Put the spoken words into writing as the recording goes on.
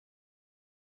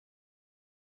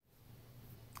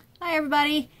Hi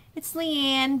everybody, it's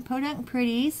Leanne, Podunk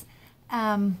Pretties.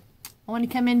 I want to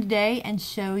come in today and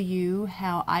show you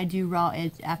how I do Raw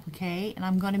Edge Applique, and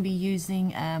I'm going to be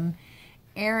using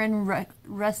Erin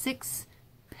Russick's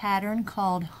pattern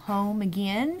called Home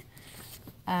Again.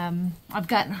 I've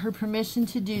gotten her permission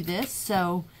to do this,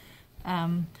 so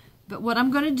but what I'm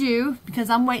going to do,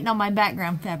 because I'm waiting on my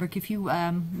background fabric, if you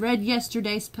read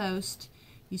yesterday's post,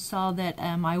 you saw that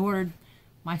I ordered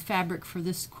my fabric for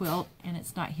this quilt and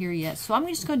it's not here yet. So I'm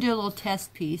just going to do a little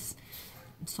test piece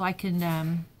so I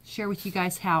can share with you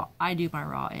guys how I do my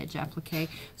Raw Edge Applique.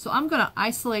 So I'm going to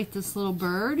isolate this little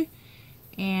bird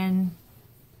and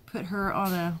put her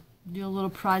on do a little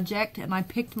project, and I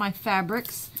picked my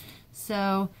fabrics.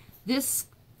 So this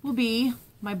will be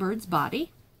my bird's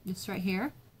body, this right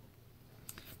here,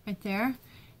 right there,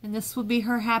 and this will be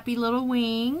her happy little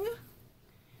wing.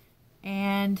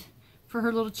 And for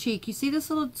her little cheek, you see this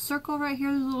little circle right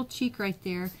here, the little cheek right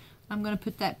there, I'm going to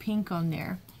put that pink on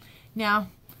there. Now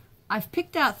I've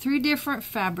picked out 3 different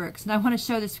fabrics, and I want to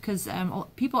show this because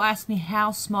people ask me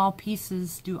how small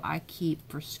pieces do I keep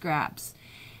for scraps,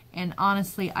 and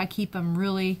honestly I keep them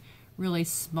really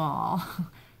small.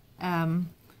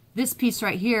 This piece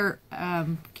right here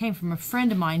came from a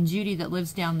friend of mine, Judy, that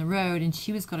lives down the road, and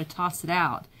she was going to toss it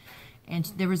out. And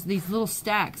there was these little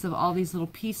stacks of all these little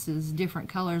pieces, different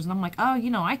colors, and I'm like, oh, you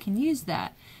know, I can use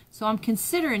that. So I'm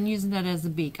considering using that as a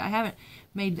beak. I haven't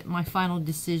made my final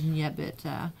decision yet,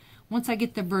 but once I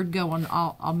get the bird going,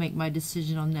 I'll make my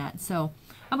decision on that. So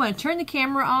I'm going to turn the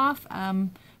camera off,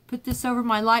 put this over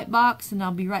my light box, and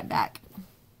I'll be right back.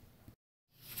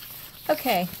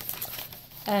 Okay,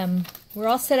 we're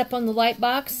all set up on the light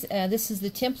box. This is the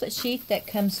template sheet that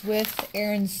comes with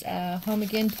Erin's Home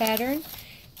Again pattern.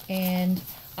 And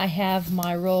I have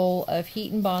my roll of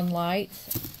Heat and Bond Lite.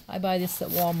 I buy this at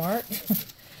Walmart.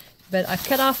 But I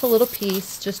cut off a little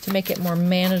piece just to make it more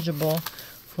manageable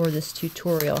for this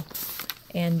tutorial.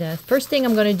 And first thing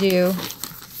I'm going to do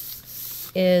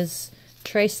is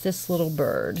trace this little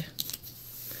bird.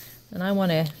 And I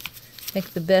want to make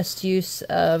the best use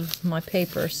of my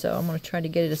paper, so I'm going to try to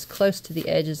get it as close to the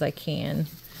edge as I can.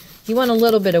 You want a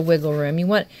little bit of wiggle room. You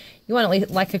want at least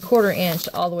like a 1/4 inch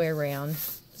all the way around,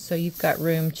 so you've got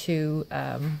room to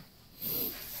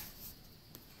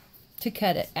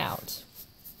cut it out.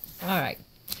 All right.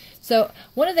 So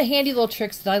one of the handy little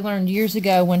tricks that I learned years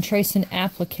ago when tracing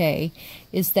applique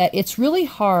is that it's really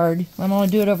hard, I'm going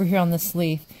to do it over here on this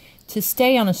leaf, to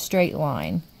stay on a straight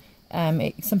line.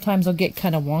 Sometimes it'll get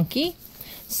kind of wonky.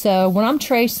 So when I'm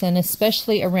tracing,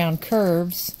 especially around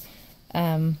curves,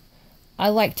 I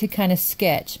like to kind of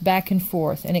sketch back and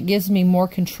forth, and it gives me more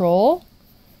control.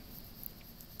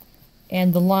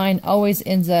 And the line always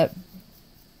ends up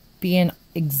being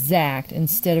exact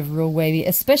instead of real wavy,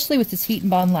 especially with this Heat and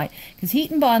Bond Lite, because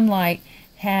Heat and Bond Lite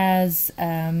has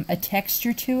a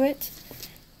texture to it,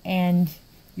 and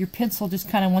your pencil just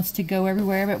kind of wants to go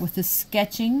everywhere. But with the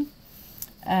sketching,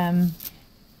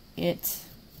 it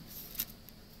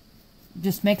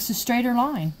just makes a straighter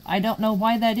line. I don't know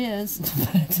why that is,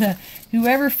 but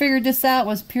whoever figured this out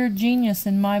was pure genius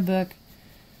in my book.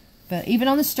 But even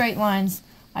on the straight lines,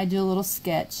 I do a little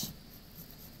sketch.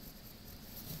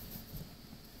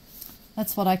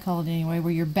 That's what I call it anyway,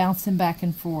 where you're bouncing back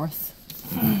and forth.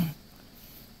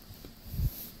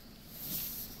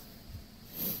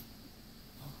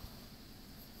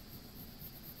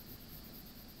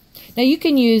 Now you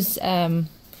can use a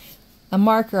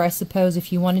marker, I suppose,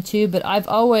 if you wanted to, but I've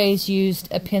always used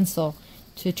a pencil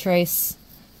to trace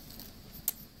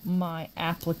my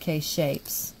applique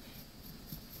shapes.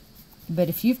 But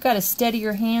if you've got a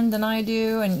steadier hand than I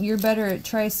do and you're better at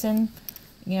tracing,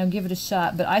 you know, give it a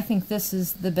shot. But I think this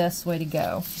is the best way to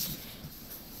go.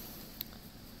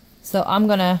 So I'm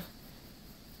going to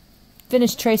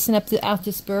finish tracing out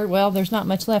this bird. Well, there's not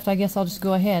much left. I guess I'll just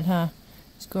go ahead, huh?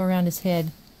 Just go around his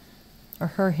head. Or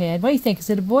her head. What do you think? Is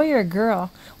it a boy or a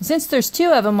girl? Well, since there's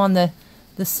 2 of them on the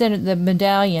center, the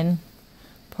medallion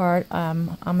part,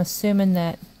 I'm assuming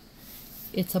that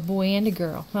it's a boy and a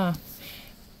girl, huh?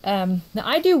 Now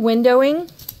I do windowing,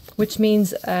 which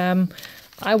means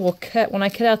I will cut, when I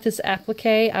cut out this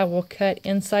applique, I will cut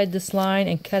inside this line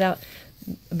and cut out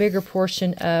a bigger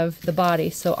portion of the body.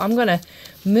 So I'm going to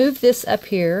move this up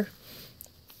here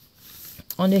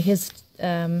onto his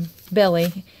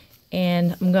belly,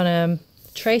 and I'm going to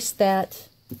trace that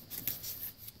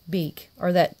beak,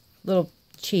 or that little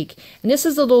cheek. And this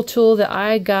is a little tool that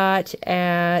I got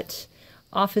at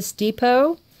Office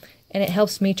Depot, and it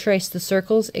helps me trace the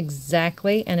circles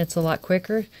exactly, and it's a lot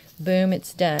quicker. Boom,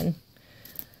 it's done.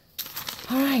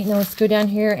 Alright, now let's go down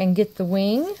here and get the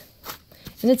wing.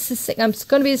 And it's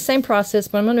going to be the same process,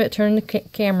 but I'm going to turn the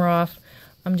camera off.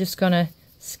 I'm just going to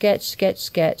sketch, sketch,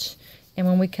 sketch. And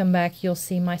when we come back, you'll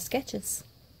see my sketches.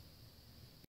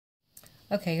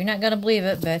 Okay, you're not going to believe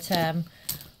it, but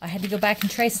I had to go back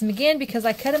and trace them again because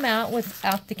I cut them out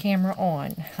without the camera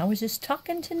on. I was just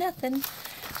talking to nothing.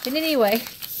 But anyway,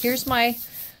 here's my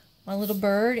little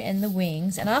bird and the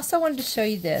wings. And I also wanted to show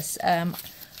you this.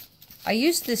 I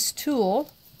used this tool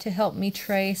to help me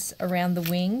trace around the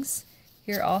wings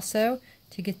here also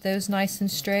to get those nice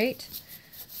and straight.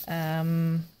 I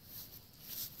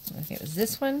think it was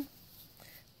this one.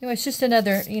 Anyway, it's just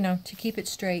another, to keep it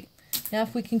straight. Now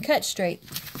if we can cut straight,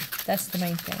 that's the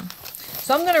main thing.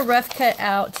 So I'm going to rough cut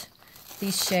out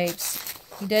these shapes.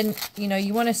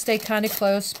 You want to stay kind of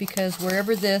close because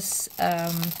wherever this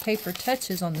paper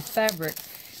touches on the fabric,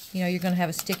 you're going to have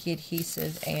a sticky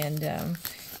adhesive, and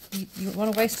you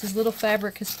want to waste as little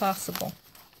fabric as possible.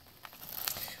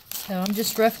 So I'm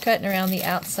just rough cutting around the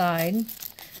outside,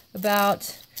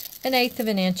 about 1/8 of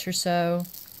an inch or so,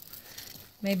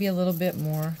 maybe a little bit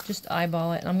more. Just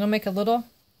eyeball it. And I'm going to make a little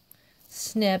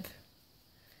snip.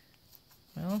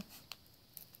 Well,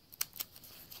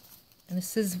 and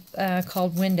this is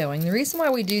called windowing. The reason why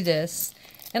we do this,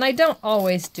 and I don't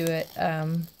always do it,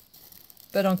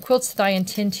 but on quilts that I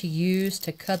intend to use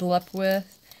to cuddle up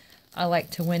with, I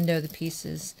like to window the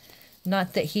pieces.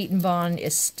 Not that heat and bond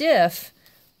is stiff,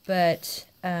 but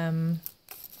it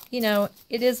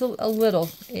is a little.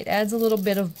 It adds a little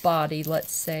bit of body,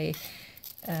 let's say.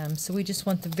 So we just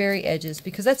want the very edges,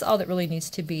 because that's all that really needs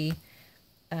to be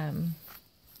on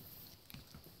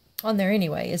there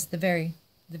anyway, is the very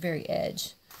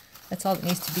edge. That's all that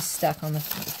needs to be stuck on the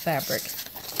fabric.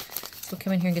 So we'll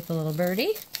come in here and get the little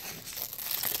birdie.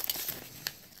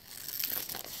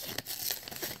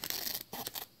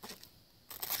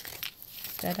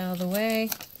 That out of the way.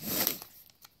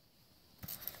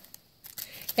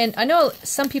 And I know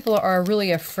some people are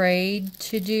really afraid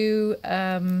to do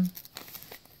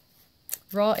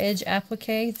Raw Edge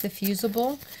Applique, the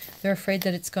fusible. They're afraid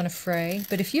that it's going to fray.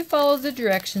 But if you follow the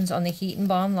directions on the Heat and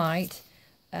Bond Lite,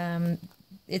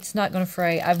 it's not going to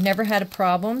fray. I've never had a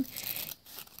problem.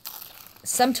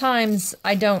 Sometimes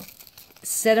I don't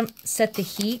set the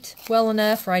heat well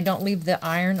enough, or I don't leave the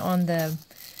iron on the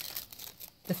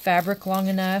fabric long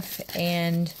enough,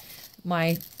 and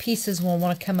my pieces will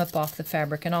want to come up off the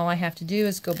fabric, and all I have to do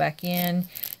is go back in,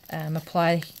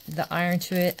 apply the iron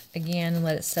to it again, and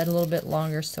let it set a little bit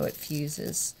longer so it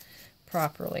fuses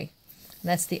properly. And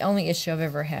that's the only issue I've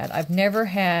ever had. I've never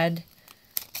had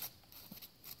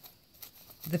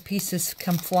the pieces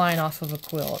come flying off of a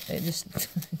quilt. It just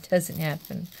doesn't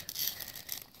happen.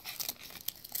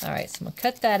 Alright, so I'm going to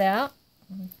cut that out.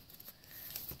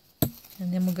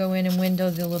 And then we'll go in and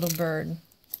window the little bird.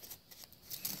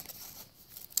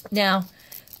 Now,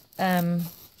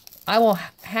 I will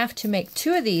have to make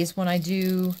 2 of these when I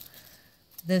do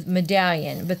the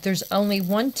medallion, but there's only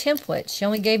one template. She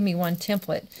only gave me one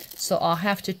template, so I'll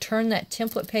have to turn that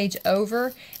template page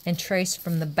over and trace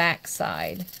from the back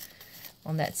side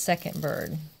on that second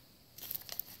bird.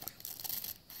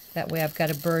 That way I've got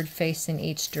a bird facing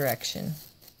each direction.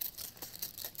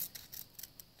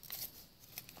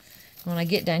 When I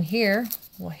get done here,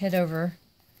 we'll head over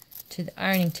to the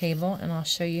ironing table, and I'll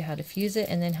show you how to fuse it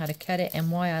and then how to cut it,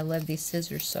 and why I love these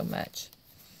scissors so much.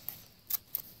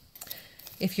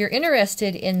 If you're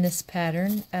interested in this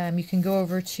pattern, you can go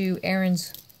over to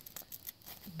Erin's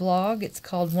blog. It's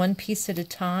called One Piece at a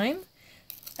Time.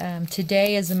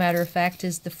 Today, as a matter of fact,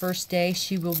 is the first day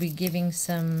she will be giving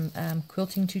some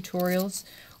quilting tutorials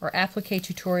or applique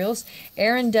tutorials.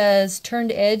 Erin does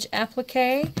turned edge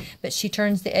applique, but she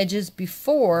turns the edges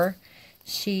before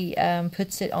she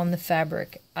puts it on the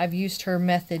fabric. I've used her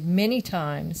method many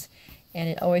times, and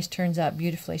it always turns out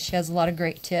beautifully. She has a lot of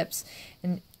great tips,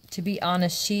 and to be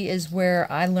honest, she is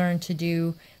where I learned to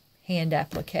do hand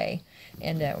applique,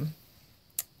 and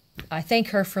I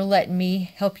thank her for letting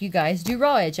me help you guys do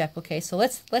raw edge applique. So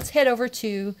let's head over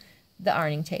to the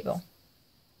ironing table.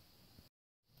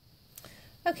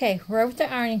 Okay, we're over at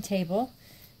the ironing table,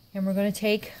 and we're going to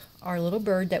take our little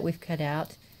bird that we've cut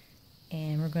out,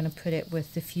 and we're going to put it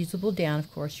with the fusible down. Of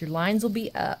course, your lines will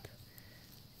be up,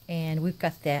 and we've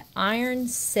got that iron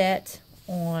set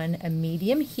on a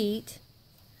medium heat.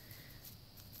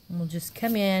 And we'll just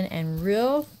come in and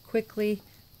real quickly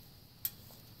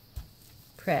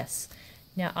press.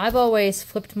 Now, I've always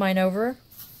flipped mine over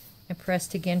and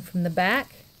pressed again from the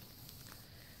back,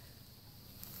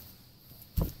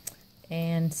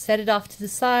 and set it off to the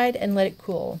side and let it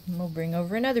cool. And we'll bring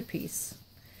over another piece.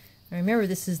 Now remember,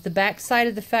 this is the back side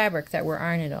of the fabric that we're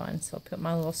ironing on. So I'll put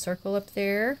my little circle up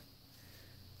there.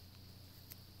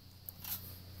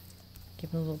 Give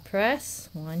it a little press.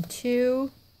 1, 2,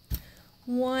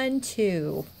 1,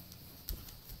 2.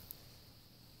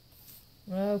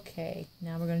 Okay,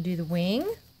 now we're going to do the wing.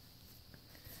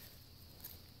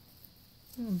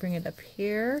 I'm going to bring it up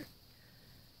here.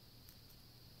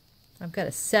 I've got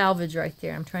a salvage right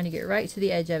there. I'm trying to get right to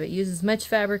the edge of it. Use as much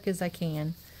fabric as I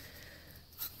can.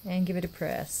 And give it a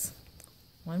press.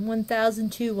 1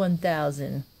 1,000, 2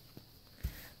 1,000.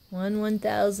 1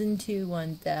 1,000, 2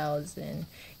 1,000.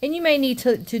 And you may need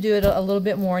to do it a little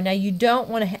bit more. Now you don't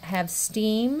want to have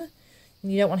steam.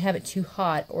 You don't want to have it too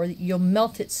hot, or you'll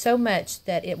melt it so much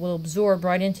that it will absorb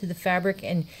right into the fabric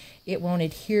and it won't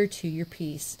adhere to your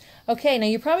piece. Okay, now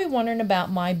you're probably wondering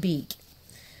about my beak.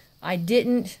 I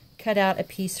didn't cut out a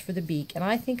piece for the beak, and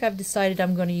I think I've decided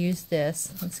I'm going to use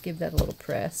this. Let's give that a little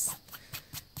press.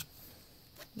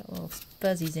 Got little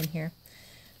fuzzies in here.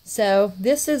 So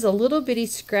this is a little bitty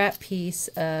scrap piece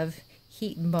of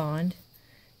heat and bond,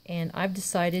 and I've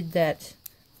decided that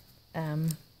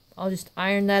I'll just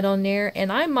iron that on there,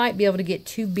 and I might be able to get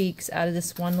 2 beaks out of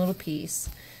this one little piece.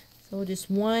 So we'll just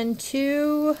 1,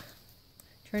 2,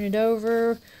 turn it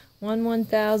over, 1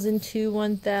 1,000, 2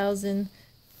 1,000.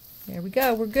 There we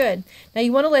go, we're good. Now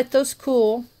you want to let those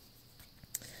cool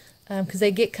because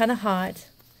they get kind of hot,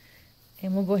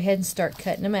 and we'll go ahead and start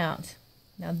cutting them out.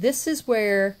 Now this is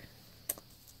where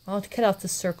I'll have to cut out the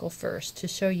circle first to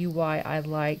show you why I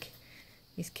like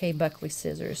these Kay Buckley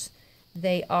scissors.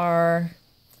 They are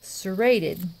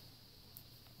serrated.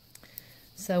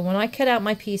 So when I cut out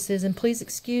my pieces, and please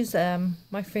excuse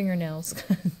my fingernails,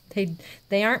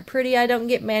 they aren't pretty. I don't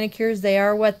get manicures. They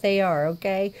are what they are,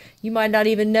 okay? You might not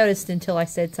even notice until I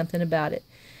said something about it.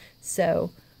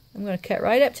 So I'm going to cut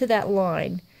right up to that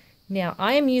line. Now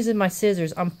I am using my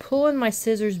scissors. I'm pulling my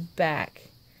scissors back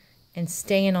and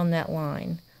staying on that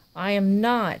line. I am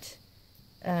not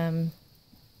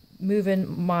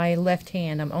moving my left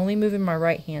hand. I'm only moving my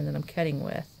right hand that I'm cutting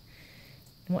with.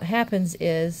 And what happens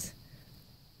is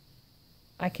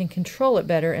I can control it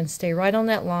better and stay right on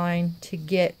that line to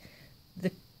get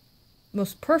the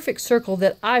most perfect circle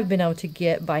that I've been able to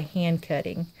get by hand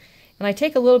cutting. And I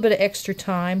take a little bit of extra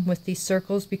time with these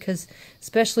circles because,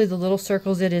 especially the little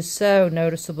circles, it is so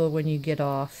noticeable when you get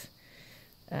off.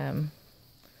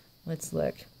 Let's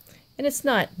look. And it's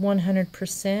not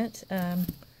 100%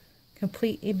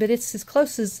 complete, but it's as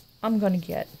close as I'm going to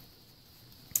get.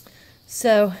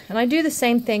 So, and I do the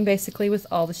same thing basically with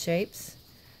all the shapes.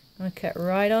 I'm going to cut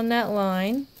right on that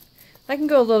line. I can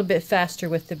go a little bit faster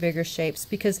with the bigger shapes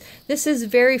because this is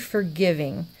very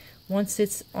forgiving. Once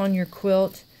it's on your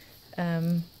quilt,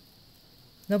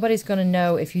 nobody's going to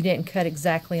know if you didn't cut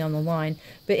exactly on the line.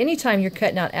 But anytime you're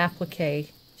cutting out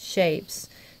applique shapes,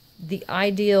 the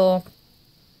ideal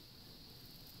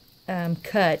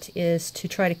cut is to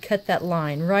try to cut that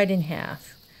line right in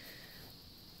half.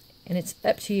 And it's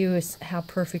up to you as how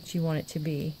perfect you want it to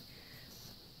be.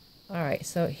 Alright,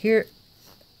 so here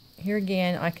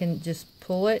again I can just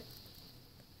pull it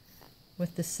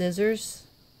with the scissors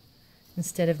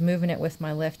instead of moving it with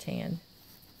my left hand.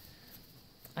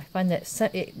 I find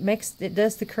that it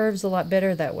does the curves a lot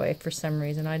better that way for some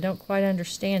reason. I don't quite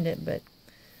understand it, but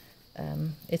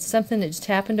it's something that just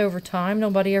happened over time.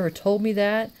 Nobody ever told me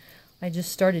that. I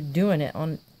just started doing it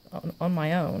on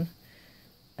my own.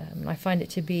 I find it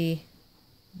to be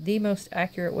the most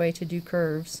accurate way to do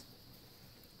curves.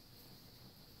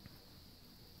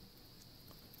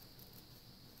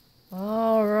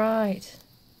 All right.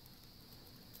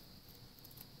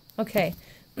 Okay.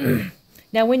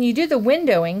 Now when you do the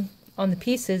windowing on the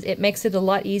pieces, it makes it a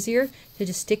lot easier to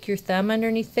just stick your thumb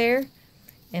underneath there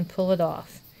and pull it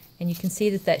off. And you can see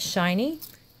that that shiny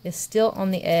is still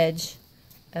on the edge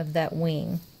of that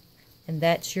wing, and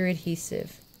that's your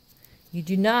adhesive. You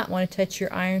do not want to touch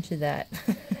your iron to that.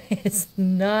 It's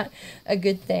not a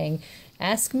good thing.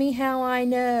 Ask me how I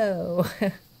know.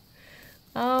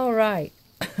 All right.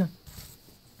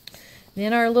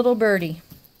 Then our little birdie.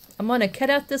 I'm going to cut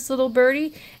out this little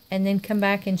birdie and then come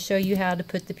back and show you how to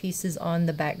put the pieces on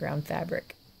the background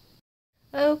fabric.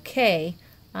 Okay,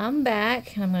 I'm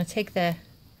back. I'm going to take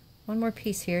one more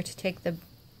piece here to take the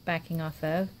backing off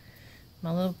of.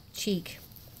 My little cheek.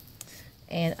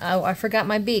 And oh, I forgot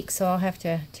my beak, so I'll have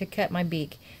to cut my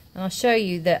beak. And I'll show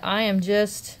you that I am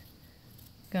just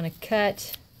going to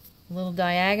cut a little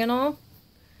diagonal.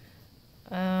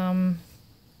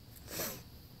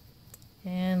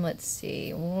 And let's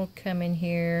see, we'll come in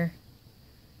here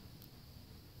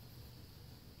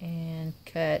and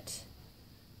cut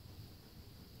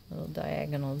a little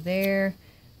diagonal there.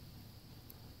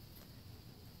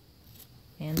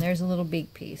 And there's a little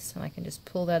beak piece, and I can just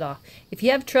pull that off. If you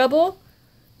have trouble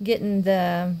getting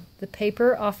the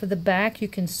paper off of the back, you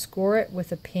can score it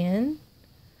with a pin,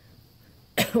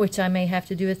 which I may have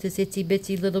to do with this itsy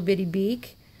bitsy little bitty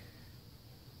beak.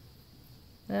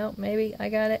 Well, maybe I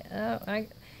got it. Oh,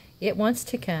 it wants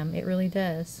to come. It really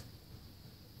does.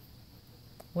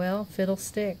 Well,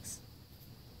 fiddlesticks.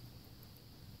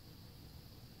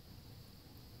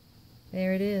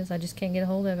 There it is. I just can't get a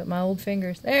hold of it. My old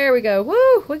fingers. There we go.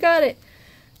 Woo! We got it.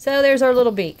 So there's our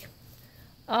little beak.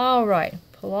 All right.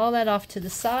 Pull all that off to the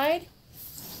side.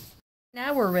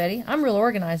 Now we're ready. I'm real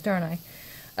organized, aren't I?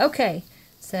 Okay.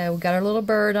 So we got our little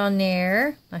bird on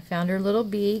there. I found her little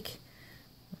beak.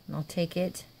 And I'll take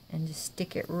it and just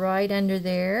stick it right under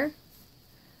there.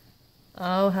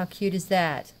 Oh, how cute is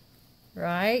that?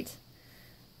 Right?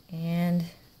 And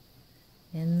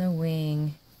in the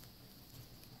wing.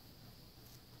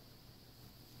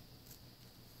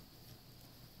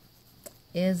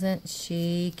 Isn't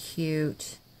she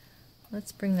cute?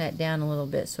 Let's bring that down a little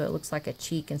bit so it looks like a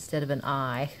cheek instead of an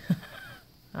eye.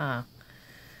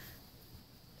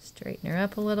 Straighten her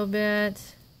up a little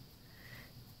bit.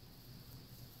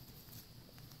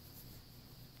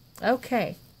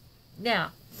 Okay.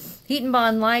 Now, Heat and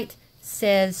Bond Lite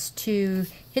says to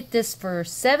hit this for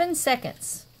 7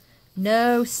 seconds.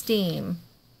 No steam.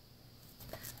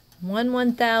 1,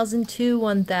 1,000, 2,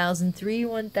 1,000, 3,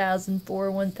 1,000,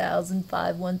 4, 1,000,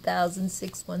 5, 1,000,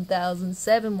 6, 1,000,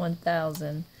 7,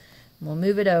 1,000. We'll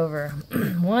move it over.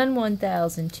 1,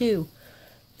 1,000, 2,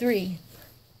 3,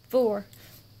 4,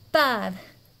 5,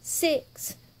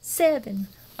 6, 7.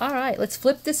 All right, let's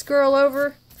flip this girl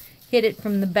over. Hit it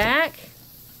from the back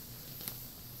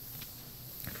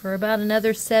for about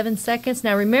another 7 seconds.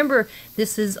 Now remember,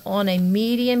 this is on a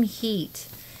medium heat.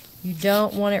 You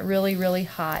don't want it really, really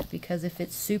hot, because if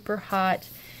it's super hot,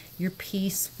 your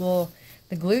piece will,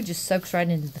 the glue just soaks right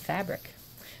into the fabric.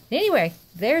 Anyway,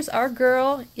 there's our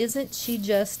girl. Isn't she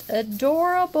just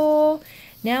adorable?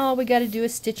 Now all we got to do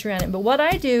is stitch around it. But what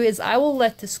I do is I will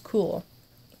let this cool.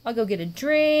 I'll go get a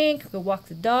drink, go walk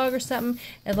the dog or something,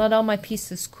 and let all my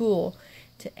pieces cool,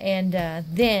 and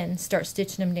then start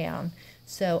stitching them down.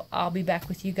 So I'll be back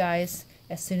with you guys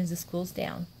as soon as this cools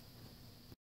down.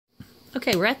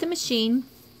 Okay, we're at the machine.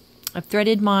 I've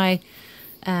threaded my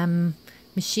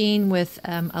machine with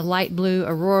a light blue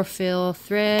Aurora Fill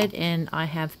thread, and I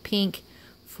have pink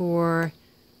for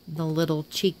the little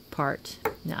cheek part.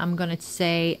 Now I'm going to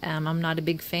say I'm not a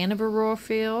big fan of Aurora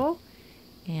Fill,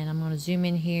 and I'm going to zoom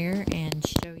in here and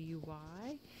show you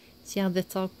why. See how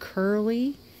that's all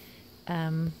curly?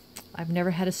 I've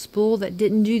never had a spool that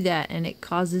didn't do that, and it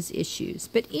causes issues.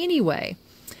 But anyway,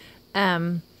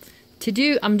 I'm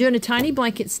doing a tiny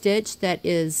blanket stitch that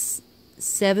is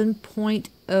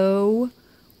 7.0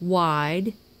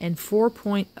 wide and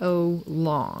 4.0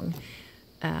 long.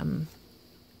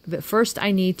 But first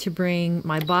I need to bring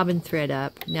my bobbin thread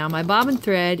up. Now my bobbin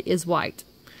thread is white.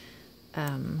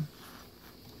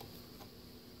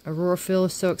 Aurora Fill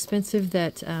is so expensive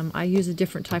that I use a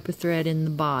different type of thread in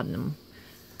the bottom.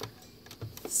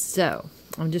 So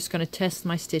I'm just going to test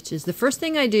my stitches. The first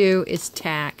thing I do is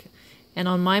tack. And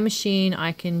on my machine,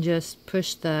 I can just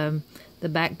push the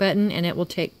back button, and it will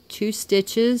take 2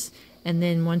 stitches and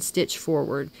then 1 stitch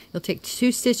forward. It'll take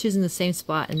 2 stitches in the same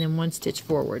spot and then 1 stitch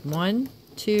forward. 1,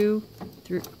 2,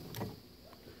 3.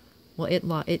 Well,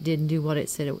 it didn't do what it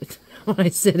said it would. What I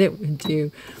said it would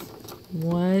do.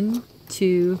 1,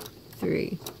 2,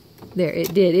 3. There,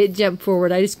 it did. It jumped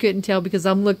forward. I just couldn't tell because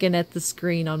I'm looking at the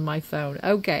screen on my phone.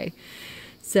 Okay,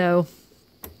 so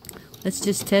let's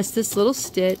just test this little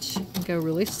stitch and go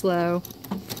really slow.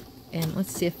 And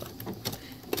let's see if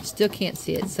I still can't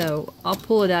see it. So I'll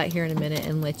pull it out here in a minute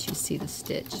and let you see the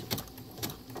stitch.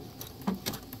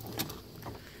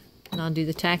 And I'll do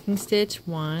the tacking stitch.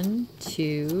 1,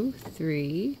 2,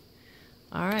 3.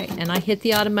 All right, and I hit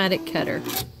the automatic cutter.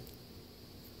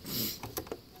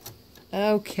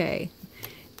 Okay.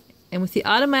 And with the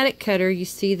automatic cutter, you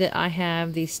see that I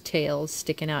have these tails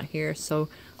sticking out here. So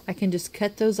I can just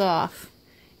cut those off,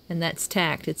 and that's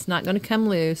tacked. It's not going to come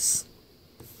loose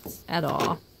at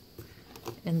all.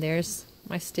 And there's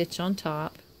my stitch on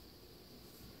top.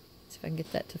 See if I can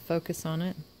get that to focus on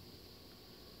it.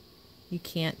 You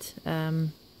can't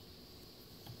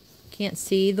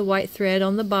see the white thread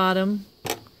on the bottom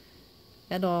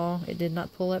at all. It did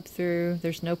not pull up through.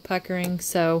 There's no puckering.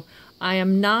 So I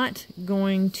am not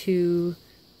going to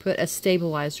put a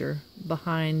stabilizer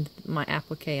behind my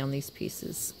applique on these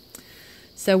pieces.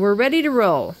 So we're ready to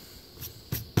roll.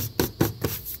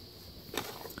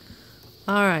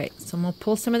 Alright, so I'm going to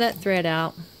pull some of that thread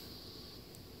out.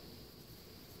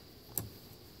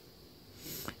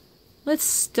 Let's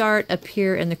start up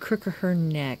here in the crook of her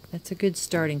neck. That's a good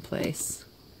starting place.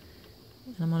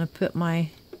 I'm going to put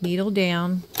my needle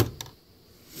down.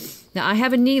 Now I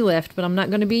have a knee lift, but I'm not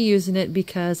going to be using it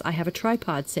because I have a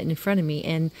tripod sitting in front of me,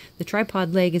 and the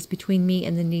tripod leg is between me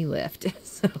and the knee lift.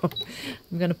 So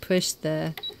I'm going to push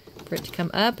for it to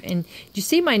come up. And do you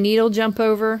see my needle jump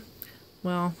over?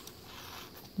 Well,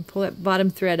 pull that bottom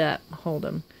thread up, hold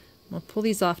them. I'm going to pull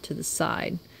these off to the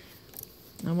side.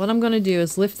 Now what I'm going to do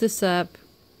is lift this up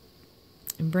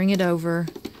and bring it over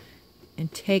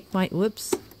and take my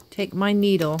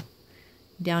needle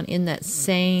down in that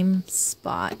same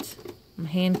spot. I'm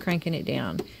hand cranking it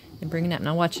down and bringing it up.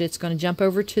 Now watch it, it's going to jump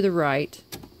over to the right.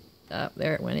 Oh,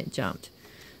 there it went, it jumped.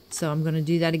 So I'm going to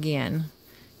do that again.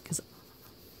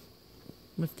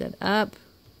 Lift that up,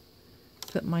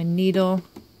 put my needle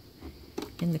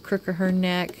in the crook of her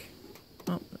neck.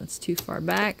 Oh, that's too far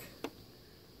back.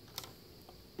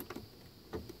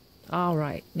 All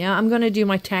right, now I'm going to do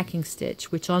my tacking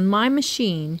stitch, which on my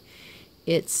machine,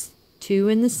 it's 2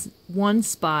 in this one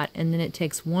spot, and then it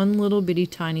takes 1 little bitty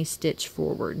tiny stitch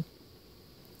forward.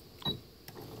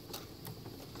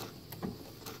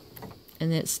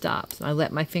 And then it stops. I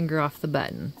let my finger off the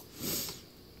button.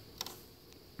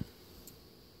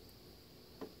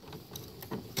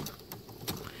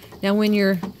 Now when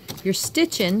you're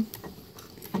stitching,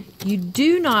 you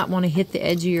do not want to hit the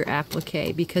edge of your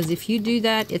applique, because if you do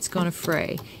that, it's going to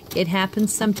fray. It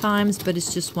happens sometimes, but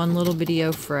it's just one little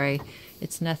bitty fray.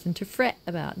 It's nothing to fret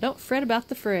about. Don't fret about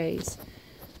the frays.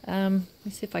 Let me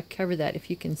see if I cover that,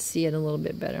 if you can see it a little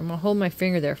bit better. I'm going to hold my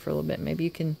finger there for a little bit. Maybe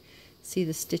you can see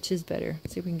the stitches better.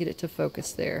 See if we can get it to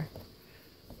focus there.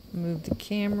 Move the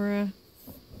camera.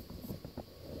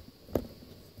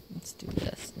 Let's do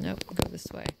this. Nope, go this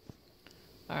way.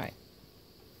 All right.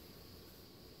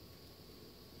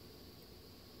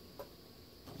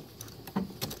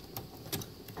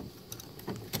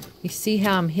 You see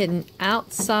how I'm hitting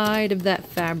outside of that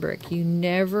fabric. You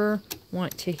never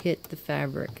want to hit the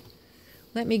fabric.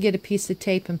 Let me get a piece of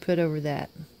tape and put over that.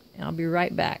 And I'll be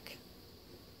right back.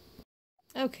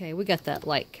 Okay, we got that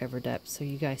light covered up so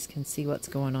you guys can see what's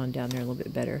going on down there a little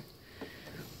bit better.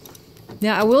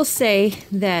 Now I will say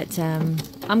that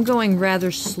I'm going rather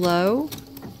slow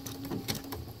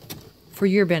for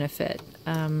your benefit.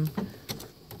 I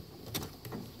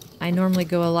normally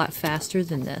go a lot faster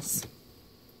than this.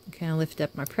 Okay, I'll lift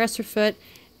up my presser foot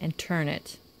and turn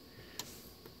it.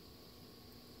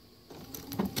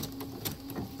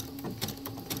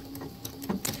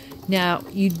 Now,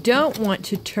 you don't want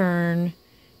to turn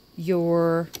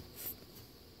your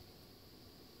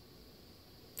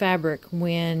fabric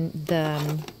when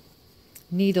the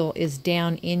needle is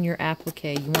down in your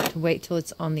applique. You want to wait till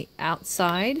it's on the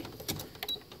outside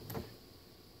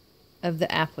of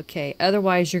the applique.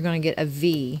 Otherwise, you're going to get a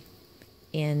V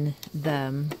in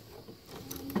the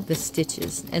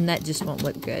stitches, and that just won't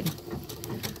look good.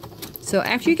 So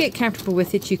after you get comfortable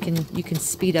with it, you can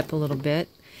speed up a little bit.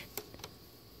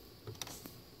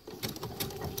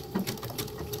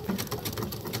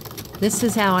 This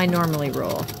is how I normally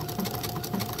roll.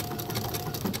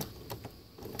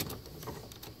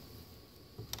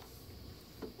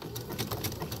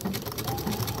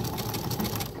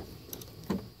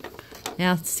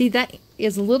 Now see, that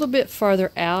is a little bit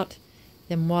farther out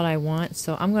than what I want,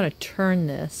 so I'm going to turn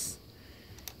this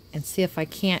and see if I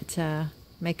can't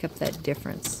make up that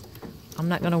difference. I'm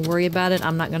not going to worry about it.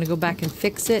 I'm not going to go back and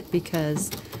fix it,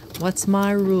 because what's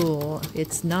my rule?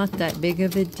 It's not that big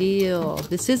of a deal.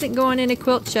 This isn't going in a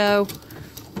quilt show.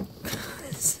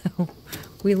 So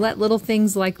we let little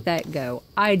things like that go.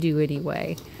 I do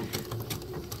anyway.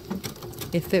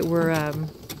 If it were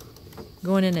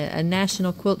going in a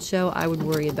national quilt show, I would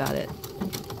worry about it.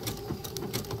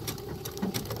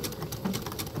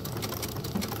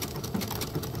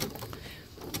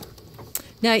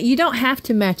 Now, you don't have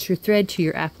to match your thread to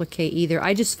your applique either.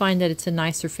 I just find that it's a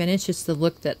nicer finish. It's the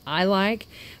look that I like.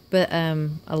 But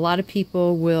a lot of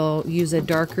people will use a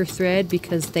darker thread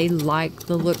because they like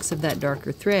the looks of that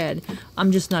darker thread.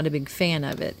 I'm just not a big fan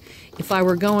of it. If I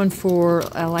were going for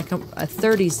like a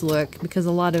 30s look, because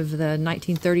a lot of the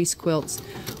 1930s quilts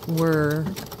were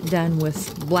done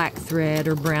with black thread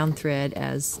or brown thread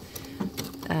as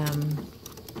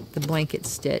the blanket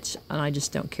stitch, and I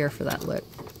just don't care for that look.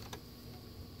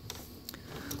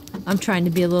 I'm trying to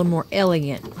be a little more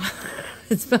elegant.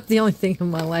 It's about the only thing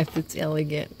in my life that's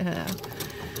elegant. But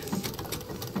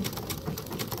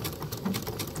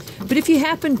if you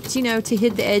happen, you know, to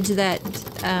hit the edge of that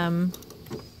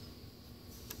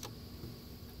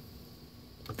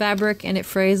fabric and it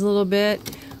frays a little bit,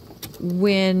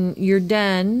 when you're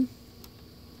done,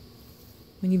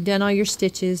 when you've done all your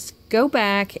stitches, go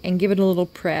back and give it a little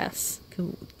press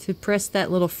to press that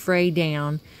little fray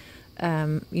down,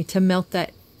 to melt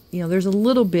that. You know, there's a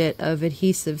little bit of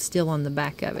adhesive still on the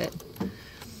back of it.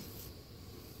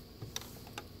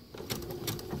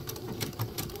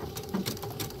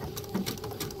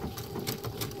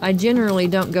 I generally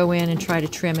don't go in and try to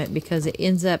trim it because it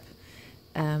ends up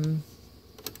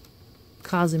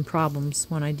causing problems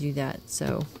when I do that.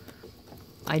 So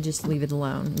I just leave it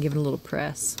alone and give it a little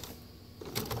press.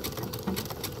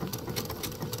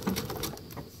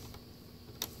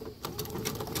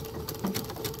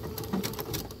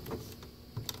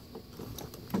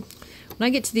 When I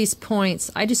get to these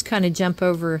points, I just kind of jump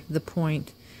over the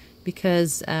point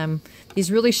because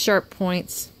these really sharp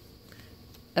points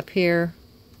up here,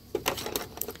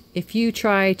 if you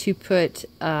try to put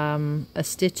a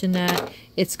stitch in that,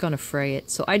 it's going to fray it.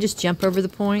 So I just jump over the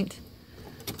point,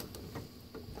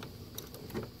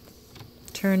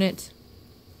 turn it.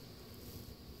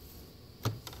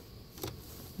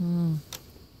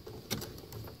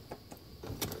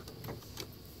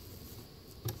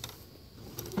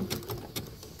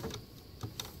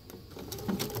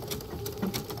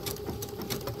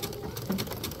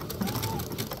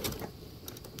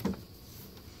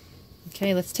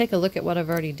 Okay, let's take a look at what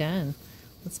I've already done.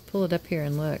 Let's pull it up here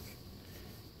and look.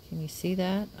 Can you see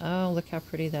that? Oh, look how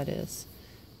pretty that is.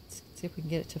 Let's see if we can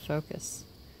get it to focus.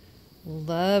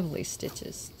 Lovely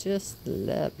stitches. Just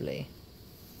lovely.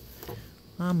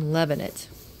 I'm loving it.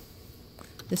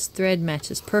 This thread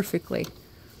matches perfectly.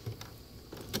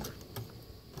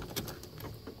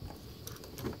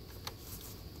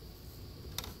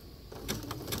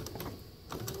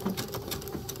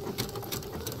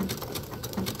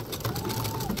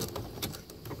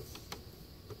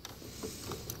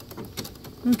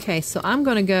 Okay, so I'm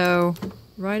going to go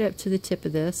right up to the tip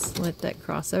of this, let that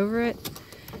cross over it,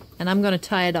 and I'm going to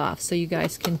tie it off so you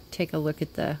guys can take a look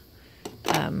at the,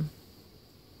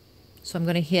 so I'm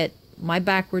going to hit my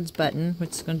backwards button,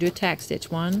 which is going to do a tack stitch.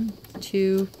 1,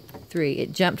 2, 3.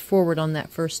 It jumped forward on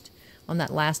that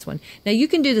last one. Now you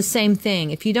can do the same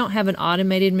thing. If you don't have an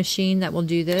automated machine that will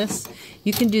do this,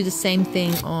 you can do the same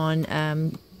thing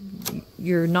on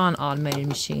your non-automated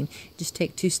machine. Just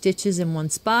take 2 stitches in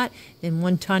one spot, then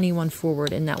one tiny one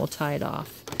forward, and that will tie it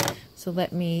off. So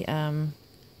let me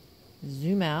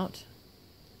zoom out.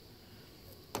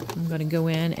 I'm going to go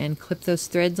in and clip those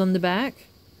threads on the back,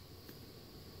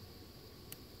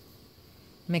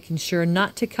 making sure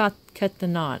not to cut the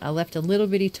knot. I left a little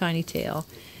bitty tiny tail,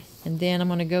 and then I'm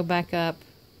going to go back up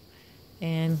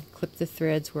and clip the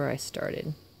threads where I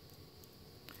started.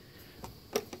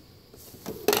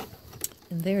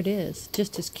 And there it is,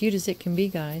 just as cute as it can be,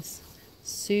 guys.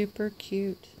 Super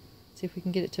cute. See if we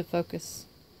can get it to focus.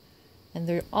 And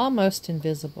they're almost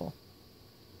invisible.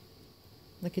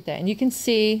 Look at that. And you can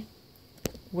see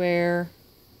where,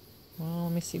 well,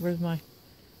 let me see, where's my,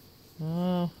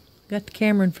 oh, got the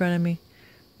camera in front of me.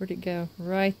 Where'd it go?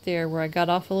 Right there where I got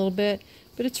off a little bit.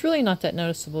 But it's really not that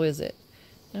noticeable, is it?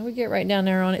 Now we get right down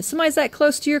there on it. Somebody's that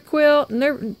close to your quilt and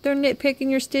they're nitpicking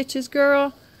your stitches,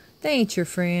 girl. They ain't your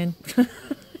friend.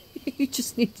 You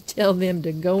just need to tell them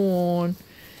to go on.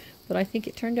 But I think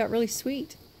it turned out really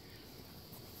sweet.